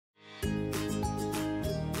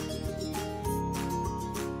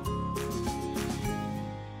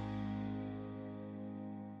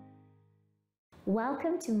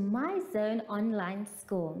Welcome to My Zone Online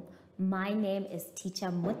School. My name is Teacher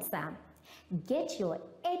Mutsa. Get your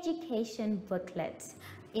education booklet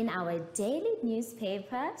in our daily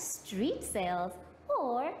newspaper, street sales,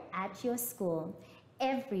 or at your school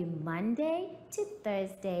every Monday to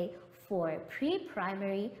Thursday for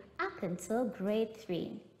pre-primary up until grade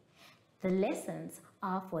 3. The lessons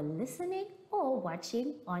are for listening or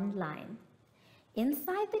watching online.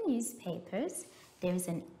 Inside the newspapers, there is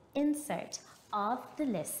an insert of the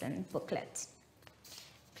lesson booklet.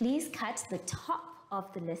 Please cut the top of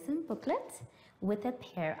the lesson booklet with a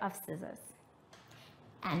pair of scissors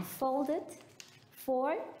and fold it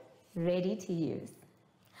for ready to use.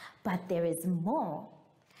 But there is more.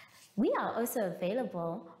 We are also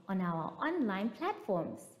available on our online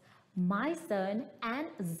platforms, MyZone and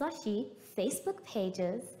Zoshi Facebook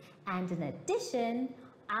pages, and in addition,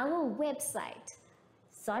 our website,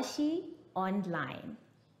 Zoshi Online.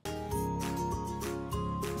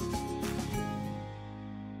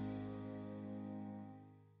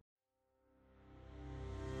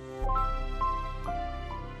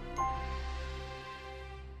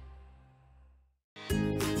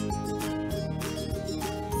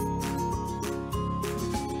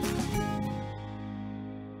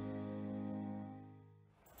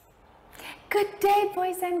 Good day,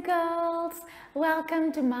 boys and girls.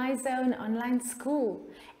 Welcome to My Zone Online School.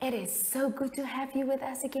 It is so good to have you with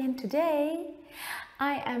us again today.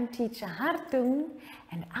 I am Teacher Hartung,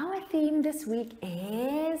 and our theme this week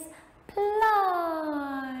is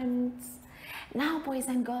plants. Now, boys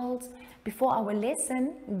and girls, before our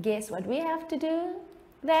lesson, guess what we have to do?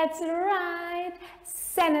 That's right,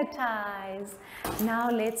 sanitize.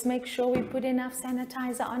 Now let's make sure we put enough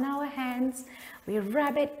sanitizer on our hands. We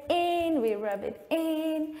rub it in,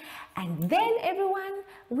 and then everyone,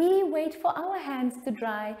 we wait for our hands to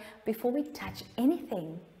dry before we touch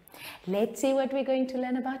anything. Let's see what we're going to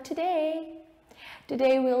learn about today.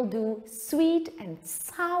 Today we'll do sweet and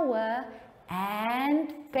sour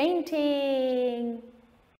and painting.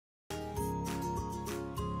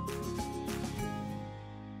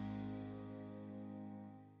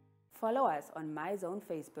 Follow us on My Zone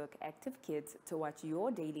Facebook Active Kids to watch your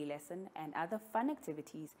daily lesson and other fun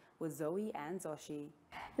activities with Zoe and Zoshi.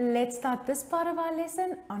 Let's start this part of our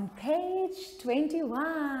lesson on page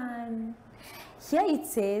 21. Here it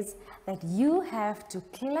says that you have to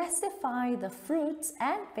classify the fruits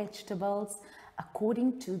and vegetables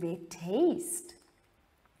according to their taste.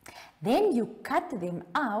 Then you cut them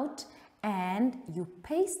out and you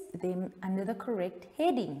paste them under the correct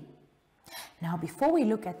heading. Now, before we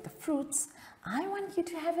look at the fruits, I want you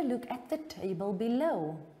to have a look at the table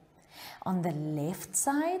below. On the left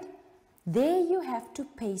side, there you have to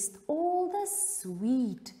paste all the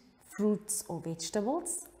sweet fruits or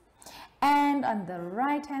vegetables. And on the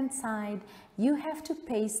right-hand side, you have to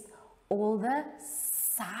paste all the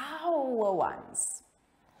sour ones.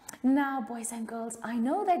 Now, boys and girls, I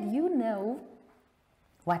know that you know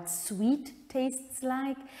what sweet tastes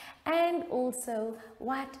like and also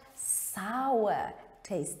what sour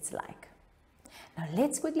tastes like. Now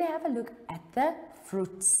let's quickly have a look at the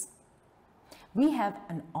fruits. We have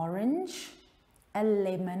an orange, a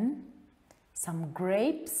lemon, some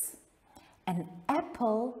grapes, an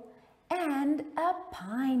apple, and a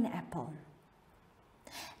pineapple.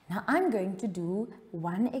 Now I'm going to do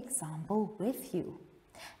one example with you.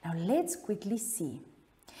 Now let's quickly see.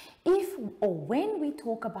 If or when we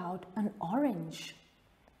talk about an orange,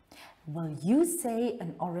 will you say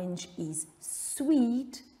an orange is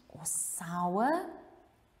sweet or sour?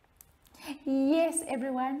 Yes,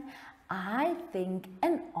 everyone, I think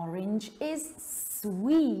an orange is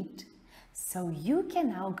sweet. So you can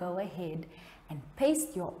now go ahead and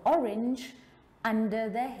paste your orange under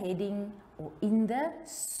the heading or in the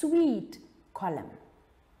sweet column.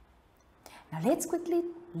 Now let's quickly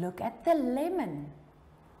look at the lemon.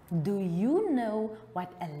 Do you know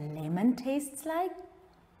what a lemon tastes like?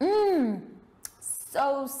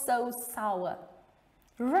 So sour.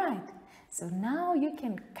 Right, so now you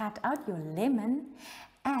can cut out your lemon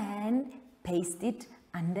and paste it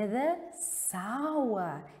under the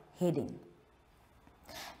sour heading.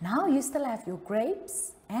 Now you still have your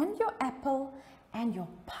grapes and your apple and your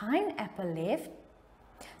pineapple left.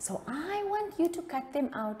 So I want you to cut them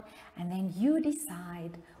out and then you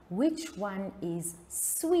decide which one is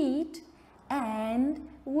sweet and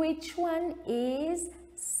which one is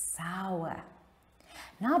sour.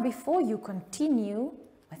 Now before you continue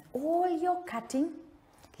with all your cutting,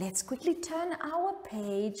 let's quickly turn our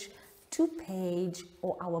page to page,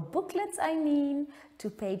 or our booklets I mean, to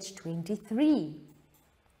page 23.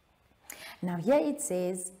 Now here it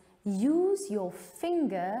says, use your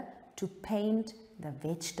finger to paint the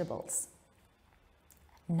vegetables.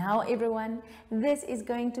 Now everyone, this is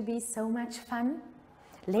going to be so much fun.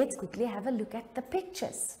 Let's quickly have a look at the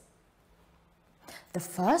pictures. The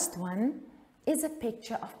first one is a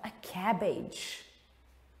picture of a cabbage.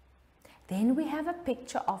 Then we have a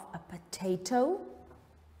picture of a potato.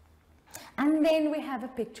 And then we have a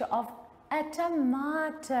picture of a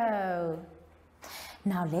tomato.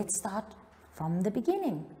 Now let's start from the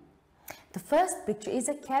beginning. The first picture is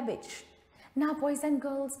a cabbage. Now boys and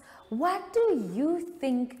girls, what do you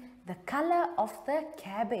think the color of the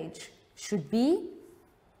cabbage should be?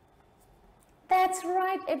 That's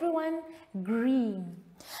right everyone, green.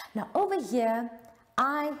 Now over here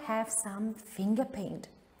I have some finger paint.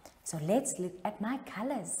 So let's look at my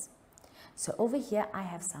colors. So over here I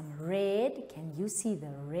have some red. Can you see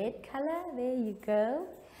the red color? There you go.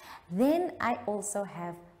 Then I also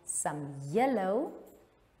have some yellow.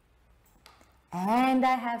 And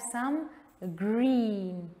I have some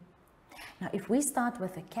green. Now if we start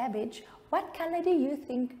with a cabbage, what color do you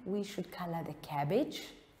think we should color the cabbage?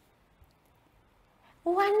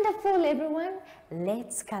 Wonderful everyone,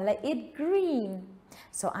 let's color it green.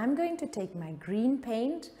 So I'm going to take my green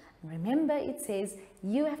paint. Remember it says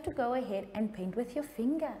you have to go ahead and paint with your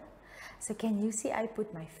finger. So can you see I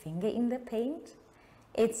put my finger in the paint?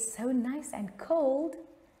 It's so nice and cold.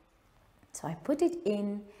 So I put it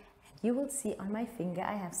in and you will see on my finger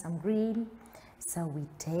I have some green. So we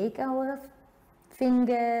take our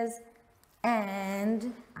fingers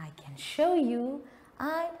and I can show you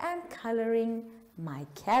I am coloring my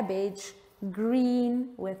cabbage green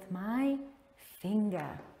with my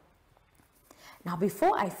finger. Now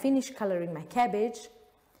before I finish coloring my cabbage,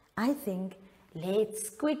 I think let's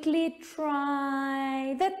quickly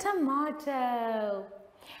try the tomato.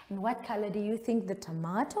 And what color do you think the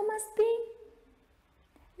tomato must be?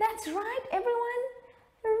 That's right everyone,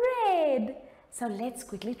 red. So let's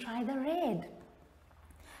quickly try the red.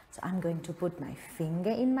 So I'm going to put my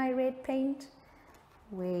finger in my red paint.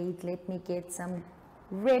 Wait, let me get some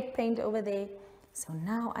red paint over there. So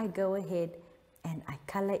now I go ahead and I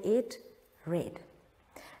color it red.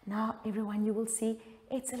 Now everyone, you will see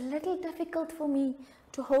it's a little difficult for me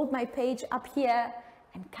to hold my page up here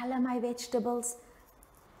and color my vegetables.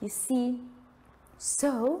 You see?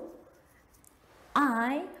 So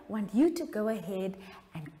I want you to go ahead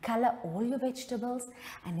and color all your vegetables,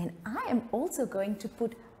 and then I am also going to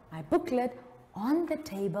put my booklet on the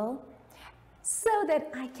table so that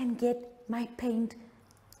I can get my paint,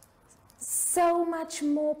 so much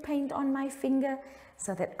more paint on my finger,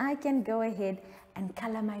 so that I can go ahead and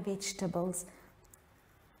color my vegetables.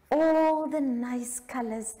 All the nice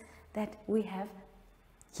colors that we have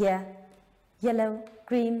here, yellow,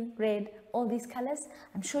 green, red, all these colors.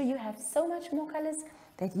 I'm sure you have so much more colors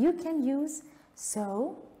that you can use.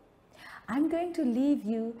 So I'm going to leave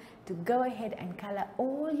you to go ahead and color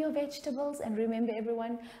all your vegetables. And remember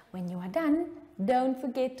everyone, when you are done, don't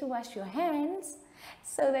forget to wash your hands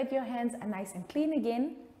so that your hands are nice and clean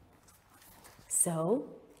again. So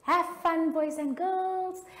have fun boys and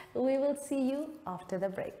girls. We will see you after the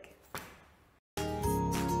break.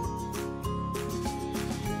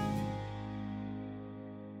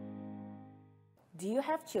 Do you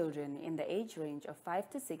have children in the age range of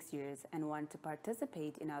 5 to 6 years and want to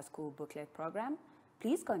participate in our school booklet program?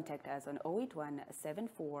 Please contact us on 081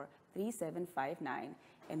 74 3759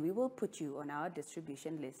 and we will put you on our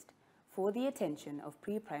distribution list for the attention of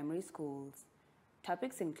pre-primary schools.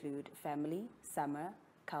 Topics include family, summer,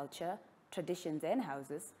 culture, traditions and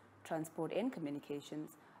houses, transport and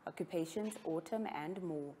communications, occupations, autumn and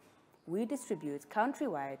more. We distribute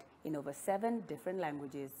countrywide in over 7 different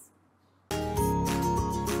languages.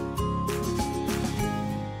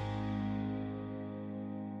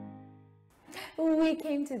 We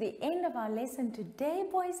came to the end of our lesson today,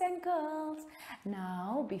 boys and girls.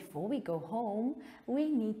 Now, before we go home, we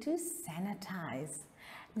need to sanitize.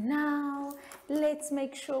 Now, let's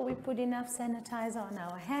make sure we put enough sanitizer on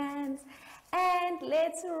our hands and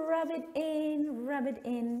let's rub it in, rub it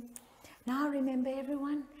in. Now, remember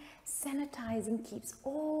everyone, sanitizing keeps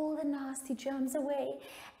all the nasty germs away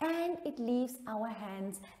and it leaves our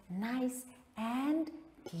hands nice and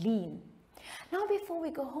clean. Now, before we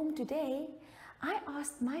go home today, I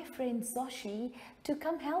asked my friend Zoshi to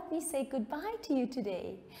come help me say goodbye to you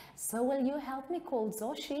today. So will you help me call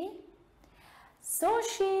Zoshi?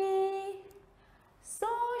 Zoshi!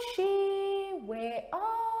 Zoshi! Where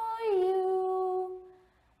are you?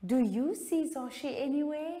 Do you see Zoshi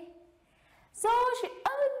anywhere? Zoshi!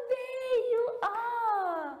 Oh, there you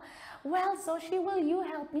are! Well, Zoshi, will you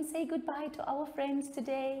help me say goodbye to our friends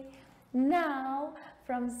today? Now,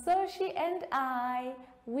 from Zoshi and I,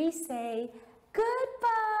 we say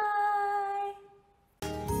goodbye.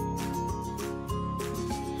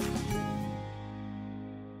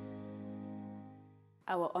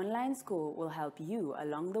 Our online school will help you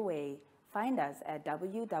along the way. Find us at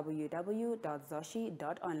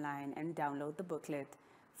www.zoshi.online and download the booklet.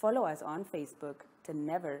 Follow us on Facebook to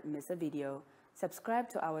never miss a video. Subscribe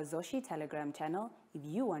to our Zoshi Telegram channel if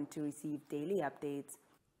you want to receive daily updates.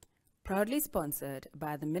 Proudly sponsored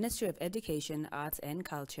by the Ministry of Education, Arts and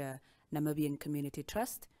Culture, Namibian Community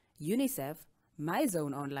Trust, UNICEF, My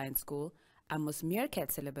Zone Online School, Amos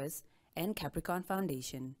Meerkat Syllabus, and Capricorn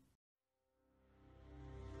Foundation.